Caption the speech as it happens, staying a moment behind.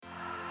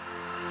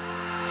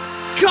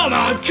Come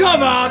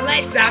on,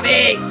 let's have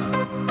it!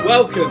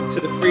 Welcome to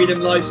the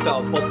Freedom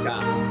Lifestyle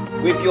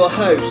Podcast with your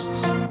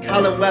hosts,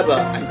 Callum Webber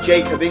and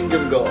Jacob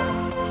Ingangor.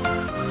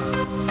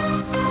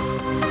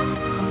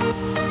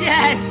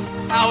 Yes!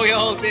 How are we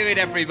all doing,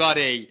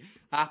 everybody?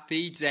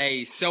 Happy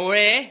days. So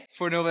we're here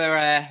for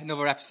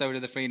another episode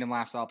of the Freedom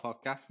Lifestyle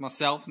Podcast.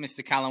 Myself,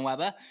 Mr. Callum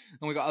Webber,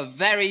 and we've got a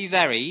very,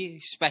 very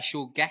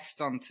special guest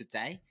on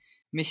today,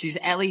 Mrs.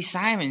 Ellie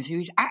Simons, who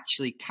is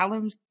actually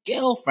Callum's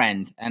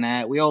girlfriend,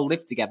 and we all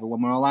lived together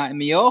when we were all out in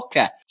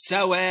Mallorca.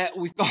 So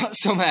we've got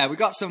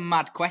some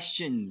mad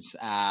questions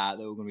that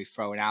we're going to be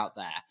throwing out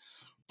there.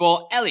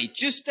 But Ellie,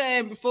 just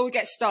before we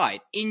get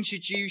started,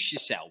 introduce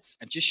yourself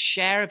and just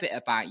share a bit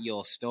about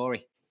your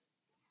story.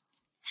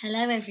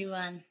 Hello,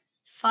 everyone.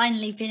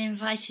 Finally been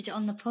invited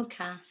on the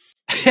podcast.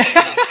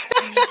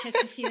 It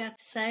took a few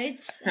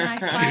episodes, and I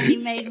finally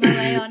made my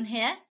way on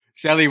here.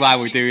 Ellie, why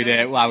we're doing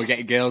it, why we're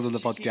getting girls on the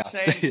podcast.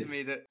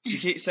 She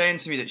keeps saying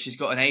to me that she's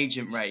got an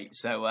agent rate.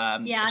 So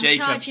yeah, I'm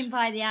Jacob, charging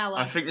by the hour.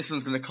 I think this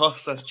one's going to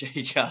cost us,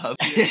 Jacob.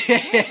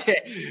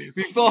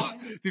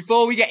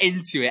 Before we get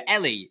into it,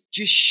 Ellie,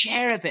 just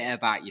share a bit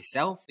about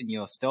yourself and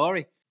your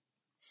story.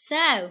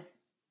 So,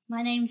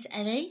 my name's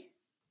Ellie.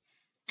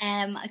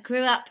 I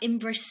grew up in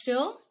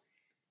Bristol.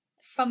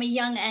 From a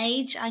young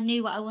age, I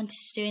knew what I wanted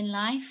to do in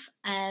life.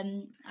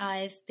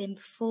 I've been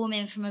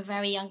performing from a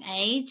very young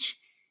age.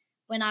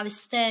 When I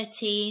was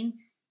 13,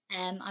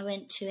 I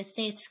went to a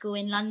theatre school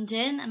in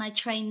London and I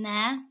trained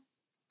there.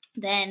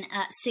 Then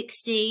at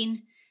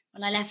 16,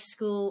 when I left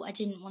school, I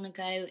didn't want to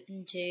go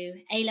and do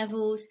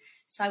A-levels.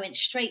 So I went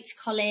straight to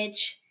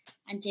college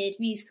and did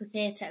musical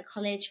theatre at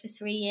college for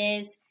 3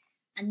 years.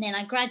 And then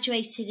I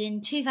graduated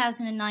in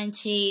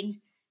 2019,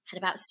 had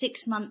about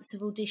 6 months of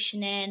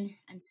auditioning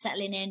and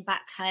settling in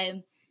back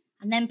home.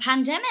 And then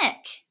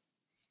pandemic.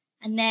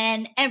 And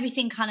then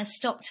everything kind of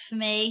stopped for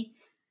me.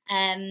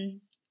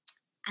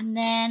 And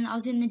then I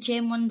was in the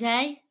gym one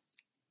day.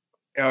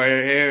 Oh,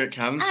 here it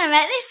comes. And I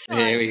met this one.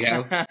 Here we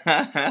go.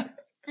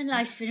 And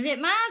life's been a bit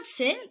mad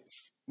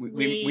since.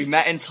 We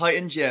met in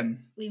Titan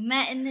Gym. We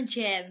met in the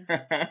gym.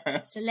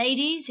 So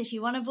ladies, if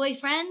you want a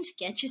boyfriend,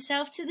 get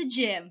yourself to the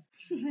gym.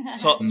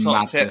 Top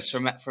tips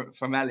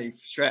from Ellie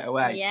straight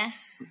away.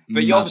 Yes.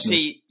 But you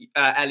obviously,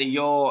 Ellie,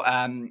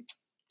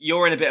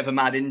 you're in a bit of a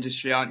mad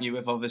industry, aren't you?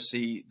 With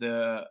obviously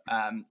the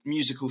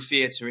musical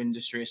theatre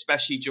industry,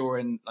 especially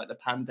during like the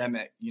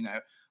pandemic. You know,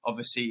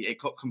 obviously it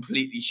got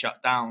completely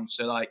shut down.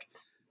 So, like,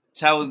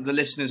 tell the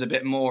listeners a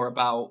bit more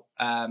about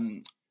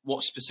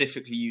what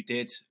specifically you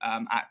did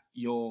at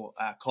your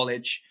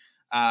college,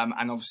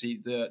 and obviously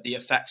the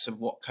effects of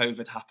what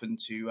COVID happened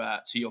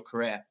to your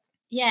career.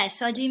 Yeah,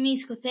 so I do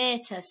musical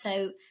theatre.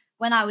 So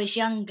when I was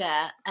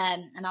younger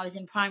and I was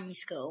in primary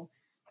school,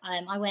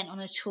 I went on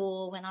a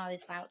tour when I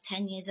was about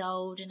 10 years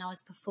old and I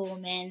was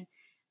performing.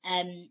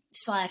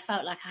 So I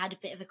felt like I had a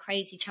bit of a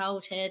crazy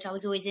childhood. I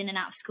was always in and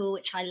out of school,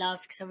 which I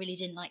loved because I really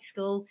didn't like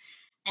school.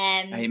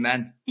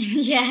 Amen.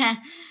 Yeah.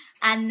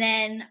 And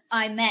then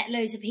I met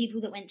loads of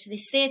people that went to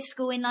this theatre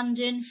school in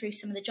London through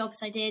some of the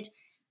jobs I did.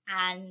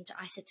 And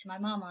I said to my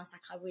mum, I was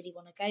like, I really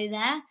want to go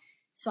there.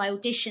 So I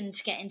auditioned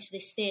to get into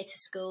this theatre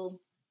school.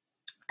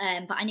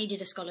 But I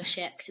needed a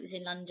scholarship because it was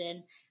in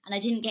London. And I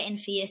didn't get in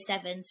for year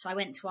 7, so I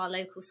went to our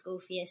local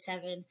school for year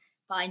 7,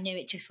 but I knew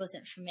it just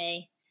wasn't for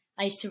me.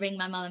 I used to ring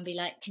my mum and be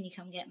like, can you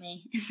come get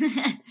me?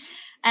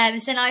 So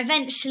then I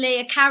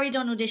carried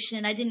on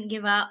auditioning, I didn't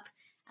give up,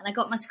 and I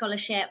got my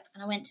scholarship,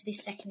 and I went to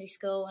this secondary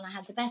school, and I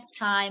had the best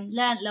time,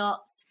 learnt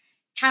lots,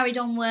 carried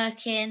on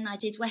working. I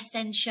did West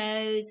End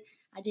shows,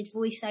 I did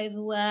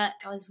voiceover work,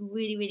 I was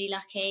really, really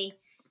lucky.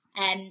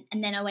 And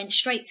then I went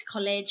straight to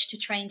college to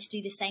train to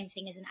do the same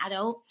thing as an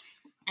adult.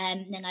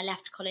 And then I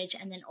left college,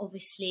 and then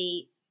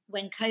obviously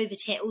when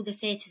COVID hit, all the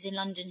theatres in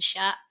London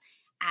shut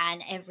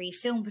and every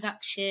film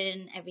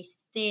production, every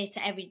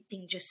theatre,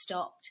 everything just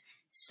stopped.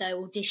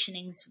 So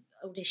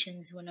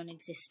auditions were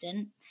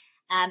non-existent.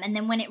 And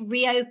then when it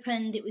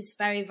reopened, it was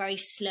very, very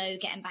slow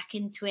getting back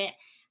into it,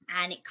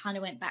 and it kind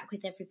of went back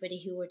with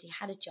everybody who already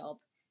had a job.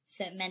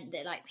 So it meant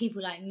that like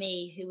people like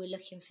me who were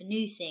looking for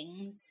new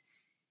things,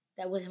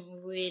 there wasn't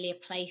really a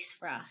place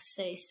for us.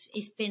 So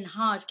it's been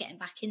hard getting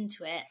back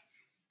into it.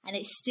 And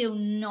it's still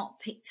not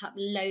picked up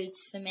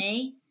loads for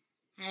me.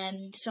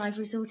 So I've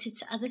resorted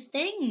to other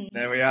things.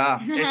 There we are.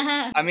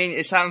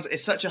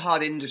 It's such a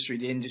hard industry,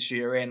 the industry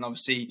you're in.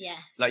 Obviously, yes.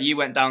 Like you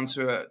went down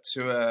to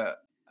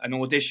an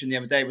audition the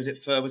other day. Was it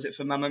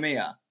for Mamma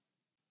Mia?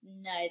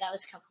 No, that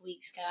was a couple of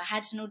weeks ago. I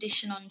had an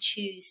audition on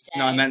Tuesday.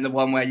 No, I meant the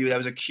one where there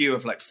was a queue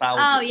of like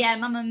thousands. Oh yeah,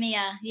 Mamma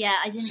Mia. Yeah,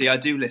 I didn't. See, I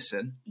do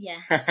listen.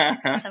 Yes,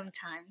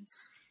 sometimes.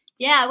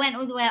 Yeah, I went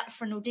all the way up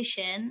for an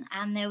audition,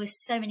 and there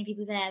was so many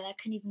people there that I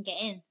couldn't even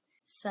get in.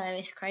 So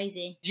it's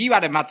crazy. You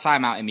had a mad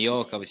time out in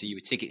Mallorca. Obviously, you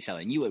were ticket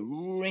selling. You were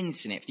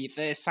rinsing it for your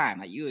first time.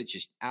 Like, you were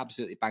just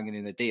absolutely banging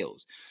in the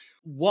deals.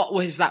 What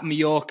was that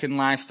Mallorcan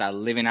lifestyle,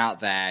 living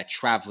out there,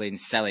 travelling,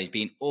 selling,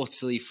 being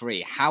utterly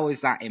free? How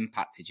has that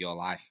impacted your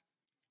life?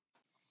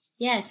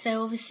 Yeah,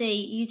 so obviously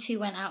you two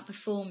went out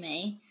before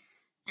me.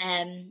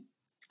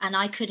 and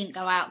I couldn't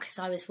go out because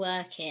I was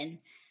working.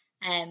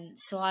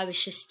 So I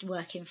was just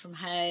working from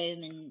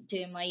home and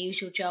doing my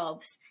usual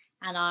jobs.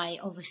 And I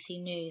obviously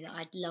knew that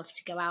I'd love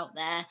to go out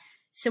there.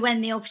 So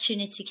when the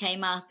opportunity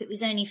came up, it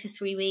was only for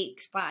 3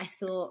 weeks, but I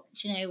thought,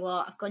 do you know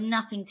what? I've got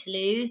nothing to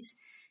lose.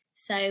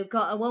 So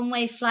got a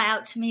one-way flight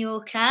out to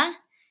Mallorca,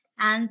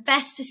 and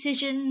best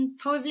decision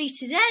probably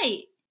to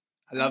date.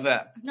 I love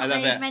it. I've not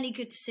made many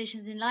good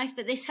decisions in life,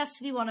 but this has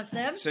to be one of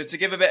them. So to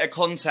give a bit of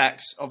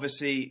context,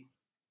 obviously,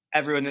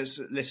 everyone that's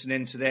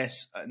listening to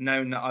this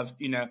known that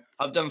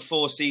I've done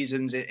 4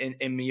 seasons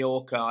in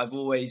Mallorca. I've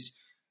always,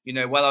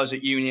 while I was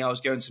at uni, I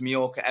was going to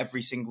Mallorca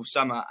every single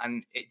summer,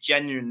 and it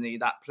genuinely,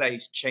 that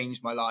place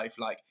changed my life.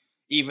 Like,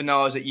 even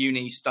though I was at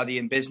uni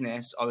studying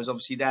business, I was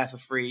obviously there for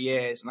 3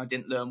 years and I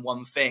didn't learn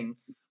one thing.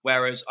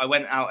 Whereas I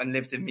went out and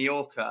lived in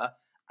Mallorca,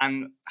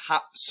 and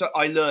so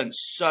I learned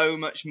so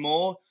much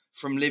more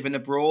from living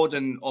abroad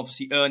and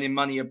obviously earning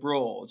money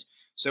abroad.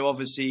 So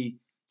obviously,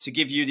 to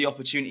give you the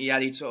opportunity,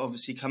 Ellie, to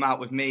obviously come out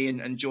with me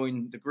and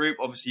join the group.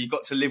 Obviously, you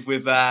got to live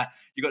with me,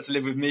 you got to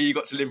live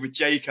with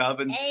Jacob,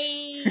 and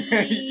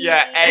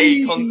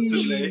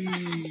constantly.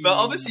 But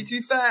obviously, to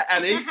be fair,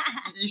 Ellie,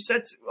 you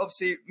said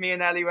obviously me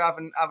and Ellie were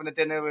having a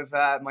dinner with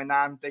my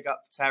nan. Big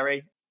up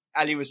Terry.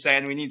 Ellie was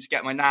saying we need to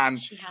get my nan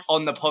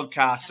on the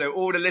podcast. So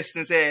all the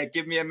listeners here,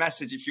 give me a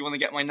message if you want to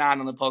get my nan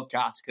on the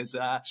podcast, because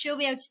she'll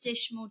be able to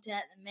dish more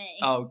dirt than me.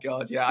 Oh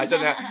God, yeah. I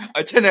don't know.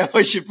 I don't know if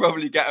I should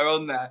probably get her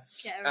on there.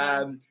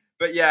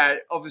 But yeah,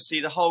 obviously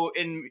the whole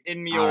in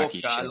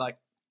Mallorca, like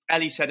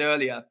Ellie said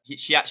earlier,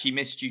 she actually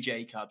missed you,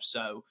 Jacob.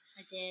 So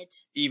I did.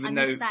 I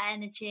miss that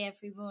energy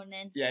every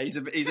morning. Yeah, he's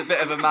a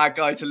bit of a mad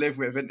guy to live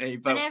with, isn't he?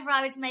 But whenever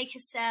I would make a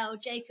sale,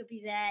 Jacob would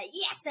be there.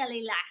 Yes,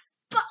 Ellie lass.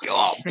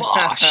 Oh,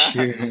 bosh.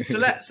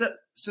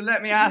 So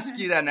let me ask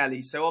you then,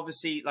 Ellie. So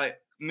obviously, like,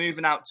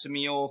 moving out to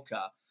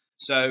Mallorca.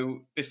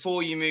 So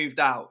before you moved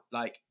out,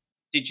 like,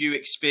 did you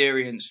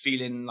experience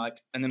feeling like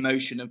an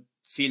emotion of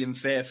feeling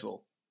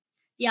fearful?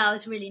 Yeah, I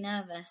was really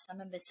nervous. I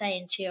remember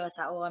saying to you, I was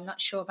like, I'm not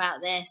sure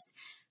about this.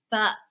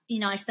 But,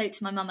 I spoke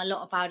to my mum a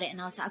lot about it,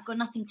 and I was like, I've got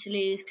nothing to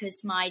lose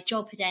because my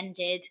job had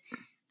ended.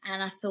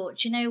 And I thought,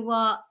 do you know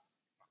what?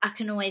 I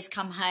can always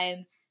come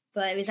home.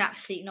 But it was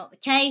absolutely not the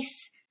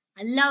case.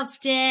 I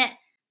loved it,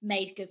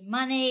 made good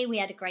money, we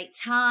had a great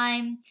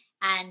time,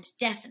 and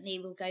definitely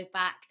will go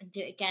back and do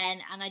it again.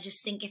 And I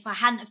just think if I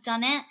hadn't have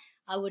done it,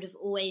 I would have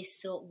always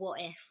thought, what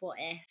if?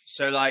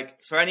 So,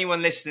 like, for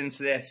anyone listening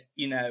to this,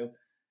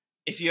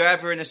 if you're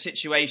ever in a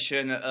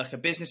situation, like a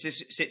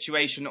business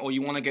situation, or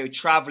you want to go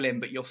traveling,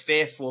 but you're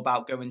fearful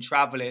about going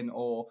traveling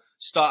or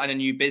starting a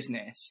new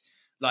business,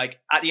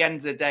 like, at the end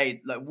of the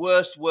day, like,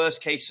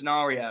 worst case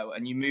scenario,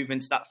 and you move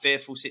into that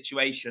fearful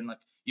situation, like,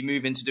 you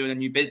move into doing a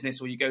new business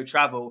or you go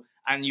travel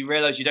and you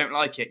realize you don't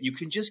like it, you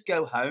can just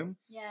go home.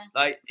 Yeah.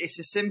 Like, it's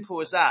as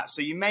simple as that.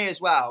 So you may as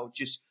well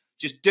just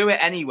do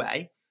it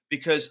anyway,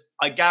 because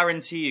I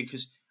guarantee you,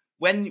 because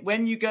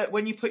when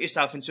you put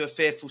yourself into a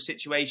fearful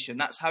situation,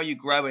 that's how you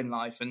grow in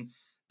life, and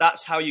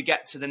that's how you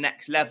get to the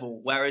next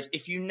level. Whereas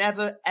if you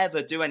never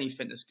ever do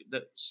anything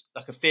that's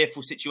like a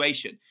fearful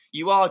situation,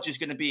 you are just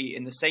going to be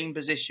in the same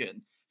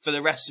position for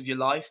the rest of your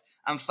life.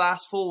 And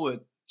fast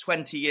forward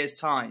 20 years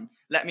time,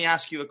 let me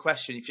ask you a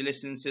question. If you're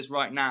listening to this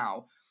right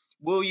now,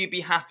 will you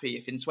be happy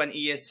if in 20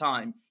 years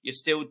time you're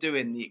still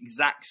doing the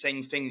exact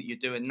same thing that you're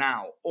doing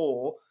now?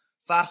 Or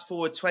fast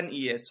forward 20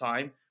 years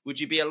time, would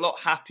you be a lot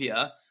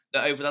happier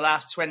that over the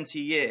last 20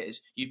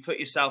 years you've put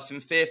yourself in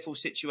fearful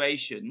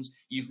situations,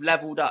 you've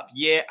leveled up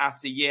year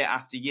after year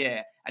after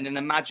year, and then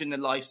imagine the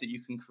life that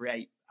you can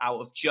create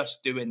out of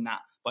just doing that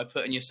by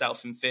putting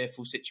yourself in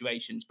fearful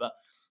situations? But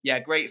yeah,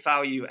 great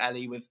value,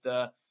 Ellie, with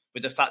the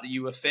fact that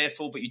you were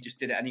fearful, but you just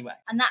did it anyway.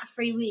 And that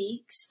 3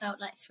 weeks felt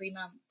like 3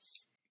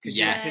 months.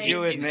 Because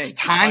you're with me.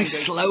 Time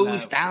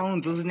slows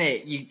down, doesn't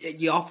it?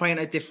 You operate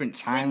at a different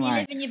timeline. When you're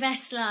living your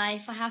best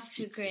life, I have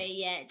to agree.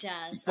 Yeah, it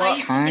does. Well,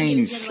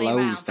 time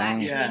slows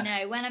down. Actually,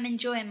 no, when I'm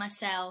enjoying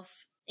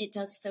myself, it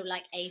does feel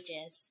like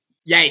ages.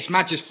 Yeah, it's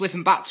mad. Just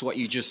flipping back to what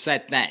you just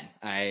said then.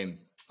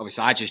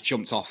 Obviously, I just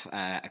jumped off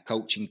a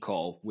coaching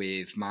call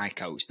with my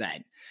coach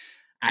then.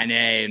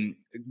 And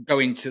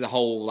going to the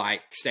whole,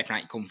 like, stepping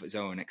out your comfort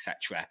zone,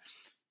 etc.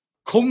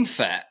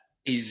 Comfort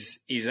is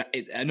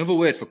another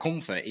word for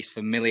comfort is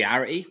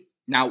familiarity.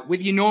 Now,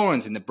 with your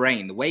neurons in the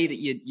brain, the way that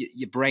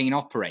your brain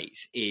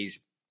operates is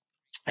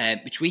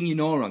between your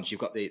neurons,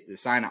 you've got the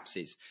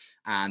synapses,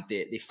 and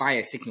they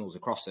fire signals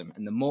across them.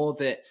 And the more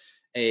that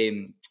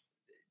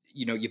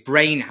your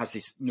brain has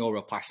this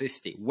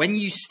neuroplasticity, when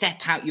you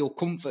step out your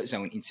comfort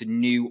zone into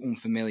new,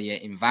 unfamiliar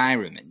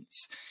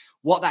environments,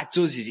 what that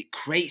does is it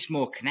creates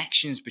more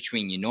connections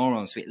between your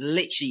neurons. So it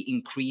literally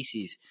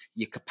increases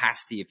your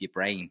capacity of your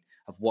brain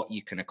of what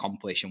you can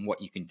accomplish and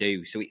what you can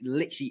do. So it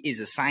literally is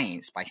a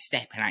science. By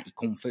stepping out your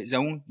comfort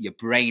zone, your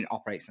brain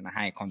operates on a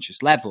higher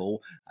conscious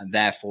level, and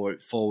therefore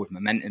it forward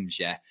momentums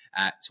you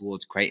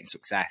towards creating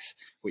success,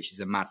 which is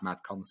a mad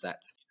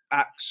concept.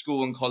 At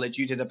school and college,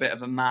 you did a bit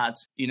of a mad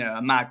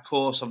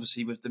course,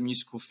 obviously, with the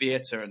musical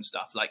theatre and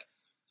stuff. Like,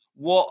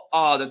 what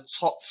are the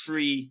top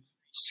 3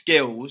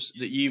 skills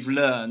that you've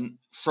learned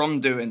from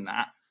doing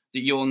that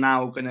you're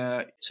now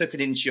gonna took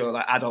it into your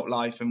like adult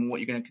life and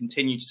what you're going to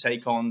continue to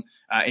take on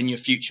in your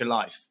future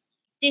life?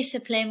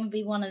 Discipline would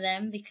be one of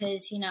them,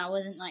 because, I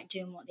wasn't like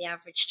doing what the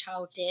average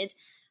child did.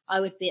 I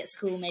would be at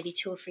school maybe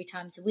 2 or 3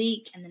 times a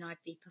week, and then I'd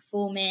be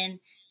performing,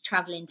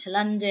 traveling to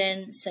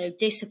London. So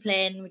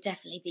discipline would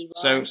definitely be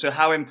one. So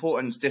how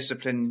important is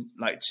discipline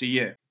like to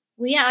you?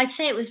 Well, yeah, I'd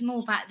say it was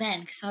more back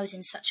then because I was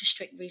in such a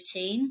strict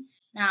routine.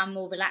 Now I'm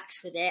more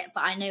relaxed with it,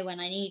 but I know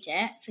when I need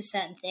it for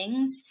certain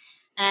things.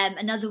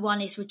 Another one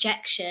is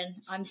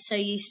rejection. I'm so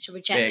used to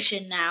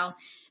rejection now.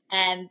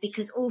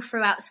 Because all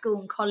throughout school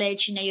and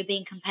college, you're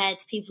being compared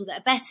to people that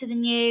are better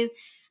than you.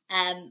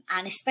 And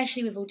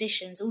especially with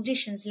auditions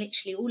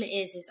literally all it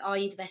is are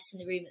you the best in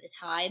the room at the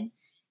time?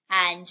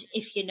 And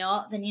if you're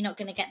not, then you're not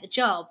going to get the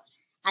job.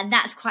 And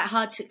that's quite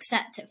hard to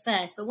accept at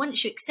first. But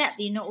once you accept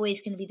that you're not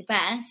always going to be the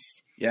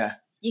best,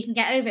 you can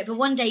get over it. But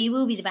one day you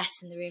will be the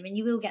best in the room and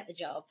you will get the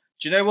job.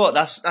 Do you know what?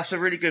 That's a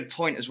really good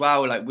point as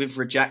well, like with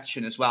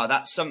rejection as well.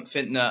 That's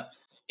something that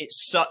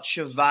it's such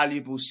a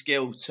valuable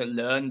skill to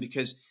learn,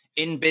 because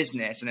in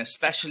business, and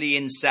especially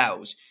in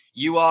sales,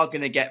 you are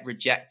going to get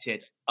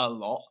rejected a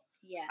lot.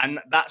 Yeah. And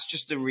that's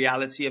just the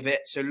reality of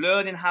it. So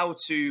learning how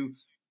to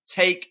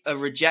take a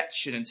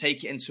rejection and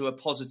take it into a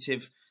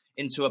positive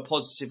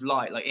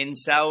light. Like in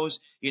sales,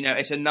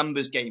 it's a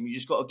numbers game. You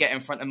just got to get in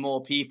front of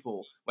more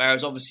people.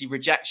 Whereas obviously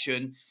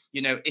rejection,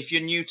 if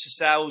you're new to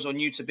sales or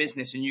new to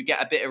business and you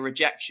get a bit of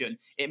rejection,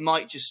 it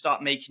might just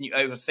start making you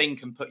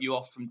overthink and put you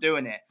off from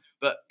doing it.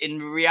 But in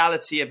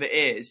reality of it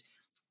is,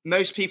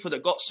 most people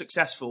that got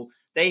successful,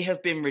 they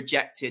have been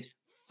rejected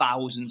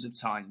thousands of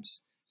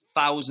times.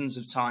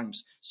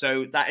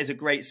 So that is a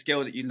great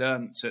skill that you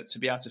learn to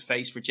be able to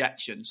face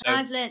rejection. So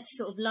I've learned to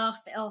sort of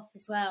laugh it off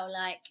as well.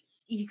 Like,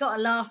 you've got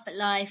to laugh at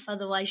life,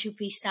 otherwise you'll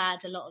be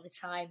sad a lot of the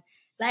time.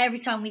 Like every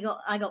time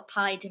I got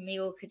pied in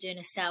Mallorca doing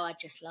a sell, I'd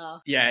just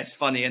laugh. Yeah, it's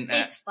funny, isn't it?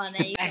 It's funny.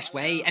 It's the best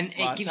way, and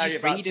it gives you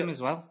freedom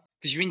as well,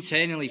 because you're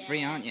internally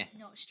free, aren't you?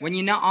 When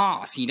you're not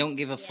arse, you don't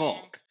give a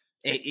fuck.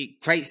 It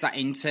creates that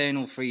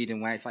internal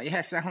freedom where it's like,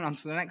 yes, on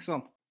to the next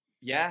one.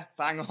 Yeah,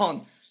 bang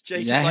on.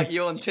 Jacob, like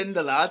you on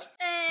Tinder, lad.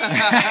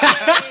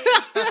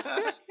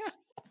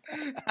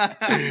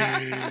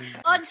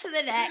 On to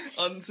the next.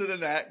 On to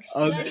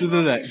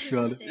the next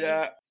one.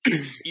 Yeah.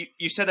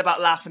 You said about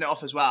laughing it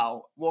off as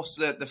well. What's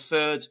the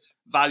third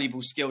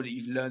valuable skill that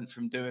you've learned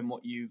from doing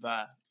what you've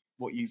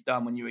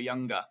done when you were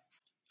younger?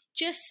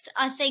 Just,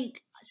 I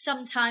think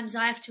sometimes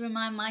I have to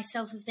remind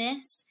myself of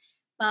this.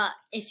 But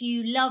if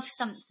you love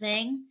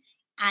something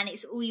and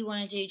it's all you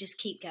want to do, just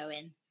keep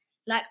going.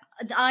 Like,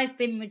 I've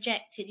been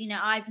rejected.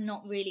 I've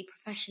not really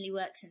professionally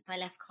worked since I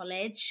left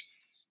college.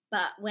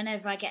 But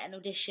whenever I get an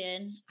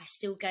audition, I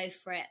still go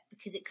for it,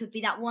 because it could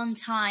be that one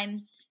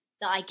time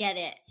that I get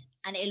it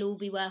and it'll all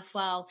be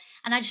worthwhile.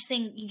 And I just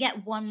think you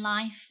get one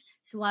life,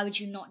 so why would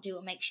you not do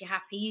what makes you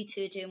happy? You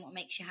two are doing what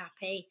makes you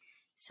happy.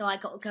 So I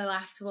got to go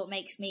after what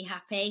makes me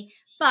happy.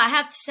 But I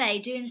have to say,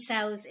 doing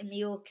sales in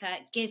Mallorca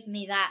gave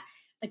me that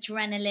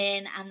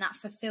adrenaline and that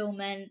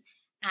fulfillment,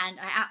 and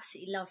I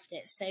absolutely loved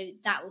it. So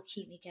that will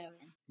keep me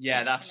going.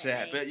 Yeah, that's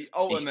it. But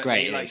ultimately, it's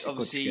great. like, it's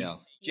obviously,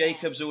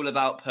 Jacob's all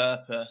about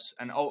purpose,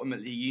 and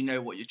ultimately, you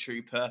know what your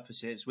true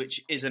purpose is,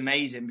 which is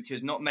amazing,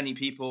 because not many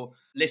people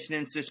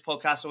listening to this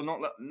podcast, or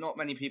not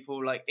many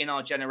people like in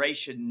our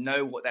generation,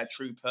 know what their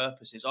true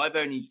purpose is. I've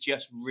only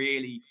just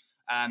really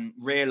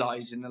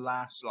realised in the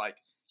last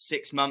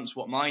 6 months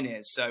what mine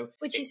is. So,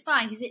 which is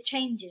fine, because it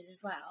changes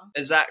as well.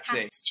 Exactly,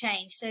 it has to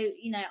change. So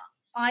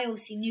I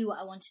obviously knew what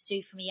I wanted to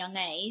do from a young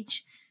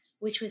age,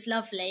 which was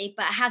lovely,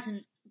 but it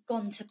hasn't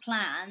gone to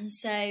plan.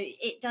 So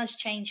it does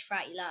change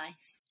throughout your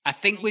life. I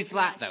think with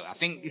that, though, I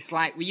think it's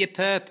like with your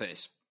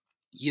purpose,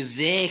 your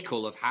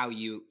vehicle of how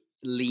you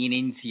lean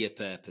into your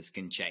purpose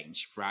can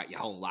change throughout your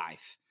whole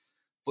life.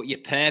 But your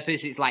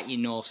purpose is like your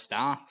North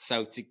Star.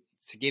 So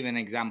to give an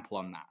example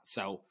on that.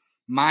 So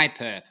my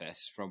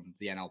purpose from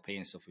the NLP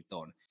and stuff we've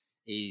done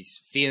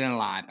is feeling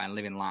alive and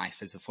living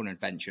life as a fun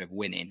adventure of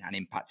winning and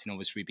impacting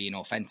others through being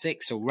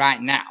authentic. So right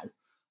now,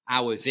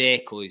 our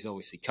vehicle is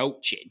obviously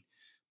coaching,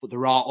 but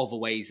there are other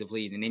ways of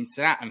leaning into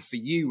that. And for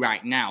you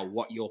right now,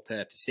 what your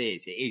purpose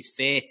is, it is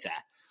theatre,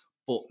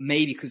 but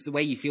maybe because the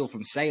way you feel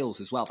from sales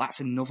as well, that's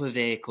another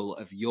vehicle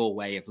of your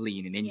way of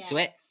leaning into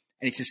it.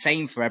 And it's the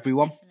same for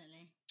everyone.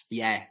 Definitely.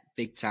 Yeah,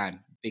 big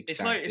time.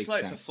 It's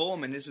like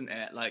performing, isn't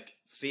it? Like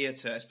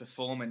theatre is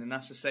performing, and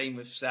that's the same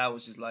with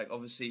sales. Is like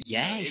obviously,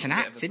 it's an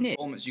act, isn't it?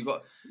 Performance. You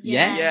got,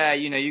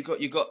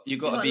 you got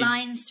to be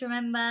lines to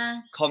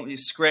remember,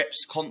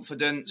 scripts,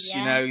 confidence.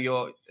 Yes.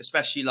 You're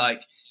especially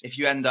like if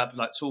you end up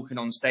like talking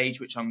on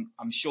stage, which I'm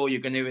sure you're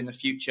going to in the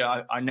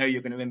future. I know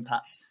you're going to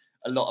impact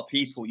a lot of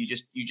people. You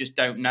just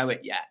don't know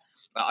it yet.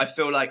 But I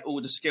feel like all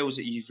the skills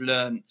that you've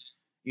learned,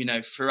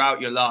 throughout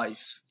your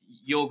life,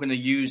 you're going to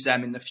use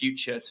them in the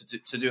future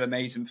to do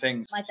amazing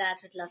things. My dad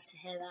would love to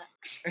hear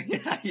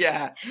that.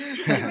 Yeah.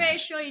 Just to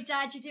reassure you,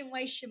 Dad, you didn't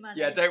waste your money.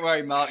 Yeah, don't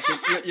worry, Mark.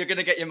 You're going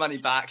to get your money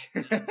back.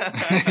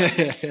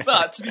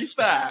 But to be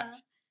fair,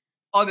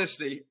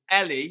 honestly,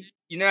 Ellie,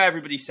 you know,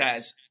 everybody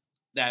says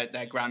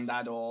their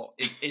granddad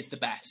is the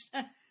best.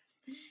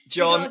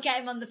 John,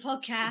 get him on the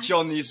podcast.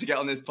 John needs to get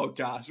on this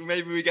podcast.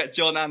 Maybe we get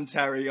John and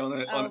Terry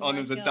on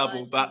as a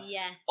double. But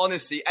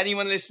honestly,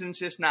 anyone listening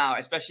to this now,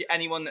 especially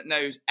anyone that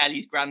knows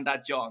Ellie's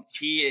granddad John,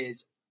 he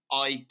is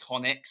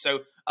iconic.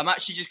 So I'm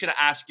actually just going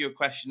to ask you a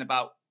question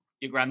about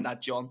your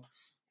granddad John.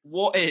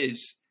 What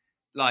is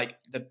like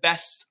the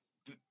best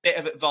bit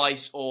of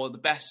advice or the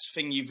best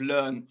thing you've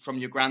learned from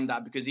your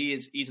granddad? Because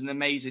he's an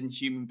amazing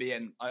human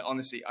being.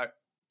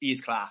 He is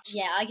class.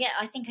 Yeah,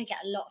 I think I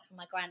get a lot from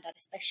my granddad,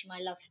 especially my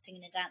love for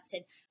singing and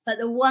dancing. But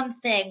the one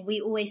thing we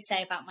always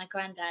say about my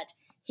granddad,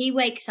 he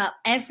wakes up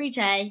every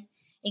day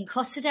in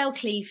Costa del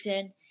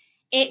Clevedon.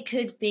 It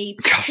could be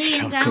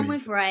peeing down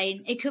with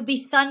rain. It could be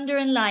thunder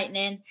and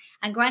lightning.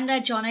 And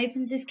Grandad John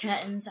opens his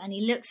curtains and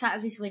he looks out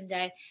of his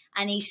window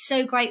and he's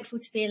so grateful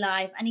to be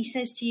alive. And he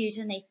says to you,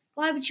 doesn't he,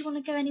 why would you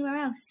want to go anywhere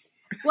else?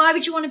 Why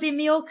would you want to be in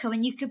Mallorca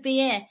when you could be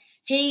here?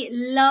 He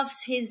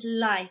loves his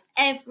life.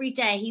 Every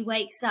day he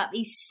wakes up,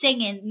 he's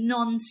singing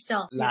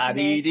non-stop.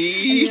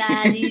 La-dee-dee.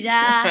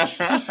 La-dee-da.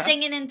 He's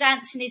singing and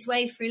dancing his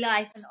way through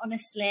life. And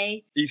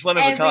honestly, he's one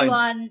of a kind.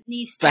 Everyone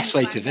needs to best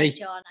way to be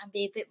John and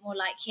be a bit more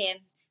like him.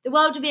 The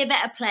world would be a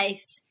better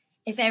place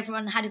if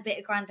everyone had a bit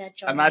of Grandad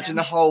John. Imagine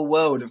the whole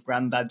world of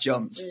Grandad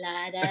Johns.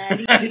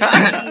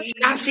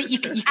 That's it. You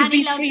can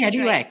be free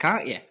anywhere,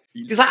 can't you?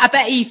 Because I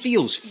bet he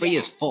feels free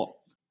as fuck.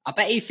 I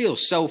bet he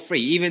feels so free,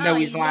 even though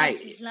he's like...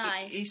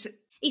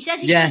 He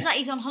says he feels like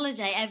he's on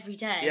holiday every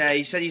day. Yeah,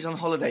 he said he's on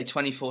holiday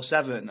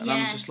 24/7. And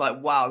I'm just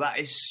like, wow, that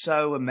is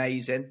so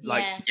amazing.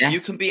 Like,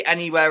 you can be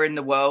anywhere in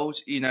the world.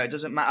 You know, it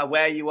doesn't matter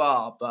where you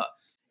are. But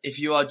if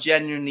you are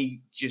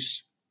genuinely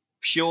just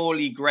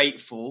purely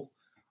grateful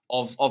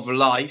of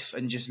life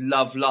and just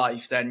love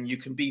life, then you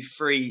can be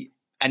free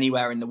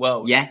anywhere in the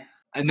world. Yeah.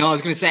 No, I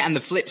was going to say, and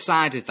the flip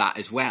side of that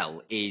as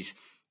well is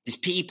there's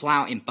people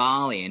out in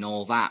Bali and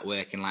all that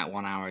working like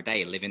 1 hour a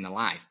day, living the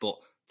life, but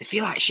they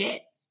feel like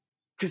shit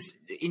because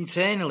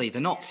internally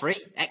they're not free.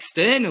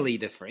 Externally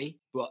they're free,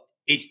 but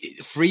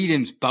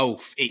freedom's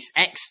both. It's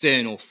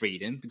external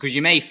freedom because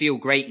you may feel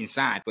great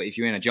inside, but if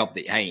you're in a job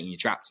that you hate and you're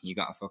trapped and you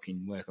got to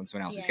fucking work on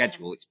someone else's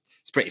schedule,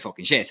 it's pretty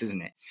fucking shit,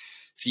 isn't it?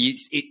 So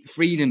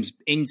freedom's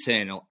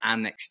internal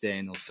and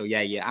external. So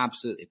yeah, you're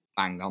absolutely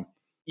bang on.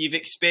 You've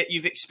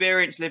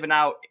experienced living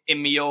out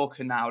in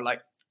Mallorca now.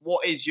 Like,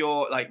 what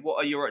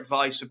are your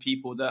advice for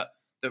people that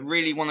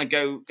really want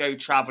to go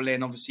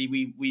traveling? Obviously,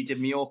 we did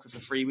Mallorca for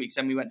 3 weeks,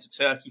 then we went to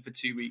Turkey for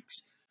 2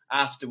 weeks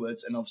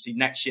afterwards, and obviously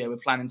next year we're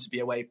planning to be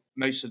away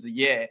most of the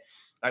year.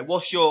 Like,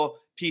 what's your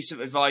piece of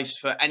advice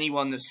for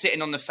anyone that's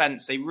sitting on the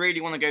fence? They really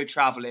want to go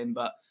traveling,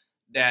 but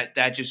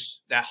they're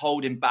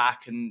holding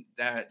back and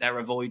they're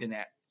avoiding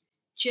it.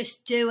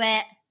 Just do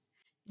it.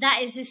 That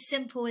is as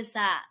simple as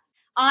that.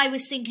 I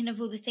was thinking of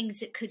all the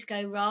things that could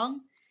go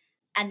wrong.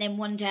 And then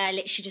one day I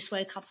literally just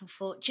woke up and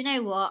thought, do you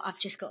know what? I've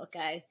just got to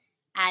go.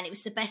 And it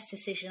was the best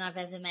decision I've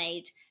ever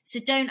made. So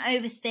don't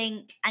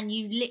overthink. And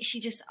you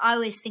literally I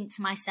always think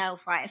to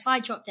myself, right, if I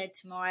drop dead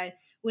tomorrow,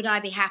 would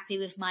I be happy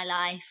with my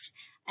life?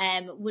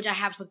 Would I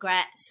have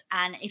regrets?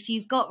 And if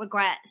you've got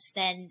regrets,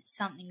 then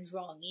something's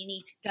wrong. You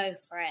need to go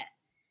for it.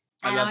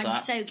 And I'm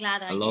so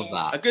glad I love did.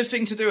 that. A good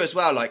thing to do as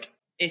well, like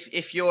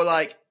if you're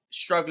like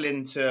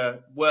struggling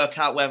to work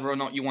out whether or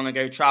not you want to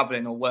go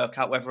traveling or work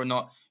out whether or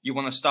not you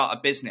want to start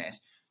a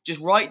business, just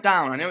write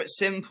down. I know it's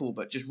simple,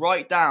 but just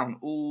write down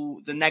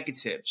all the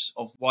negatives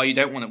of why you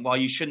don't want it, why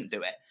you shouldn't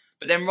do it.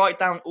 But then write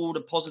down all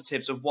the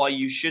positives of why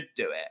you should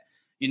do it.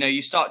 You know,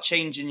 you start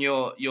changing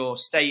your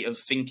state of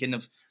thinking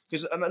of,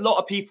 because a lot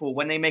of people,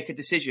 when they make a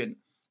decision,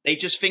 they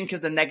just think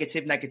of the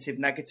negative.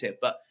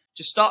 But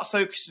just start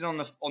focusing on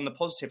the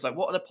positive. Like,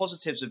 what are the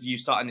positives of you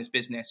starting this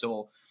business,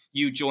 or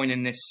you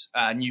joining this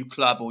new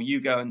club, or you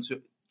going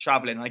to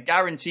traveling? I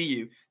guarantee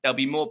you there'll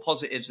be more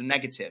positives than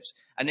negatives.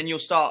 And then you'll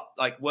start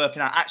like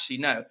working out, actually,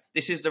 no,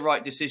 this is the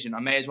right decision. I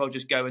may as well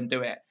just go and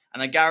do it.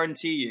 And I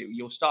guarantee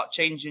you'll start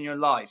changing your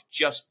life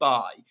just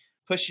by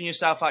pushing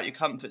yourself out your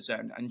comfort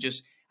zone and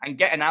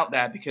getting out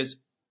there.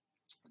 Because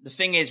the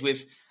thing is,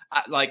 with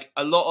like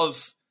a lot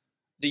of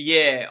the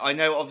year, I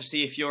know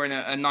obviously if you're in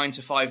a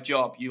 9-to-5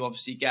 job, you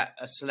obviously get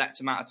a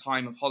select amount of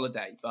time of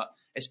holiday. But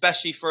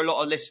especially for a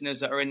lot of listeners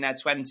that are in their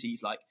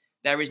 20s, like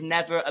there is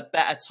never a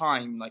better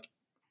time like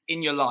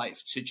in your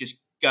life to just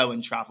go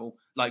and travel.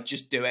 Like,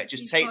 just do it.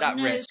 Just take that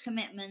risk.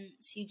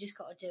 Commitments. You just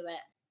got to do it.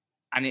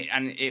 And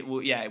it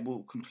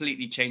will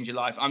completely change your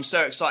life. I'm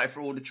so excited for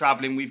all the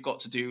traveling we've got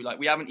to do. Like,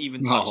 we haven't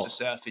even touched the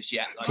surface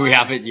yet. Like, we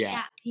haven't yet.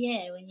 Gap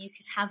year when you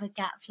could have a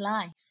gap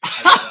life.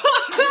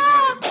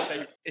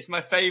 It's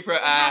my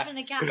favourite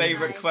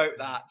quote.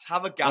 That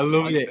have a gap I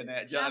love life it. in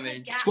it. Do you know what I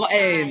mean? It's what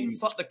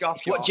fuck the gap.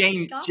 It's what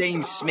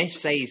James Smith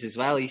says as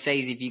well. He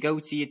says if you go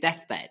to your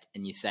deathbed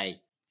and you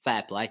say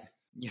fair play,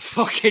 you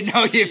fucking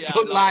know you've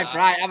done life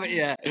right, haven't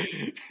you?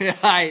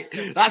 Like,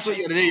 that's what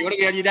you want to do. You want to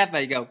be on your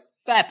deathbed, you go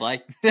fair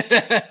play.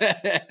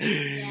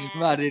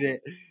 Mad, isn't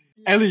it?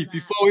 Ellie,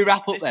 before we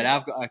wrap up, then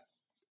I've got a.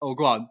 Oh,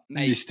 go on,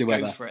 Mr.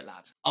 Weber. Go for it,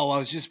 lad. Oh, I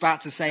was just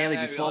about to say, Ellie,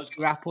 before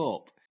we wrap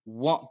up,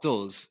 what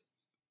does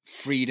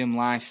freedom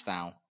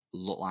lifestyle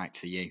look like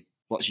to you?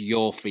 What's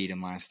your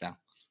freedom lifestyle?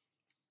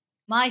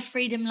 My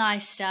freedom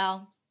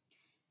lifestyle,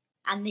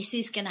 and this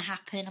is going to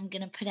happen, I'm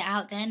going to put it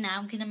out there now,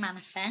 I'm going to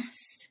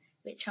manifest,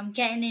 which I'm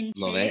getting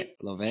into. Love it,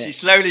 love it. She's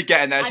slowly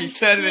getting there. She's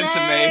turning into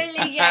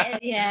me.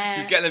 Yeah.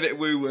 She's getting a bit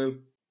woo-woo.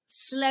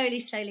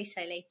 Slowly.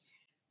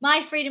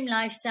 My freedom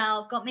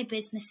lifestyle, I've got my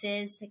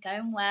businesses, they're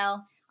going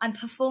well. I'm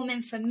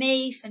performing for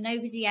me, for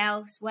nobody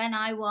else, when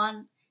I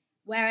want,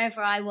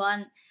 wherever I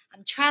want.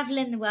 I'm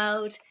travelling the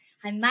world.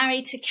 I'm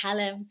married to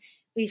Callum.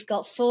 We've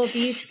got 4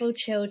 beautiful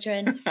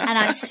children, and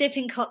I'm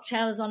sipping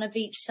cocktails on a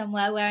beach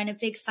somewhere wearing a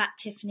big fat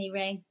Tiffany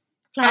ring,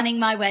 planning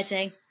my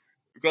wedding.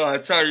 God,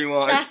 I tell you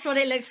what. That's what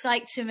it looks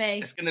like to me.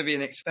 It's going to be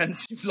an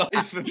expensive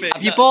life for me.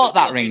 Have you bought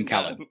that ring,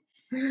 Callum?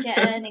 Get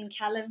earning,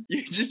 Callum.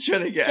 You're just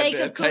trying to get Jacob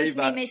a bit calls of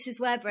payback. me Mrs.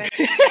 Weber.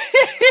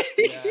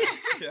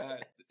 Yeah.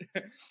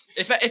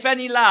 If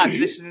any lads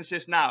listening to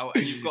this now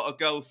and you've got a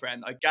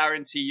girlfriend, I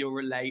guarantee you'll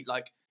relate.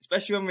 Like,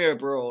 especially when we're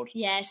abroad.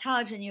 Yeah, it's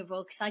hard when you're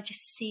abroad because I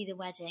just see the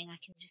wedding. I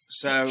can just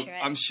So picture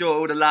it. I'm sure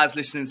all the lads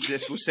listening to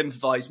this will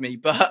sympathise me,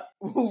 but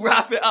we'll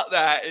wrap it up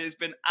there. It has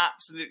been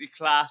absolutely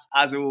class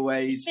as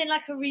always. It's been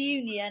like a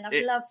reunion.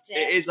 I've loved it.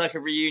 It is like a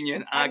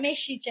reunion. I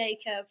miss you,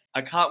 Jacob.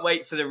 I can't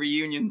wait for the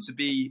reunion to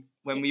be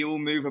when we all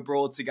move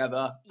abroad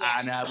together.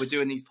 Yes. And we're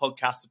doing these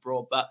podcasts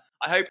abroad. But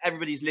I hope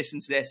everybody's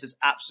listened to this has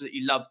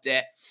absolutely loved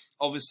it.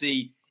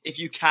 Obviously, if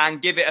you can,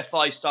 give it a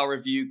 5-star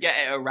review,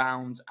 get it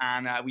around,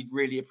 and we'd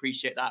really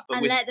appreciate that. But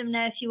And let them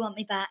know if you want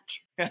me back.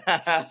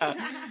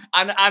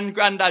 and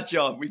Grandad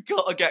John. We've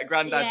got to get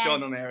Grandad Yes,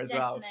 John on here as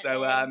well.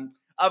 definitely. So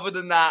other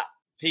than that,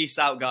 peace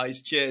out,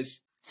 guys.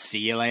 Cheers. See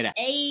you later.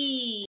 Hey.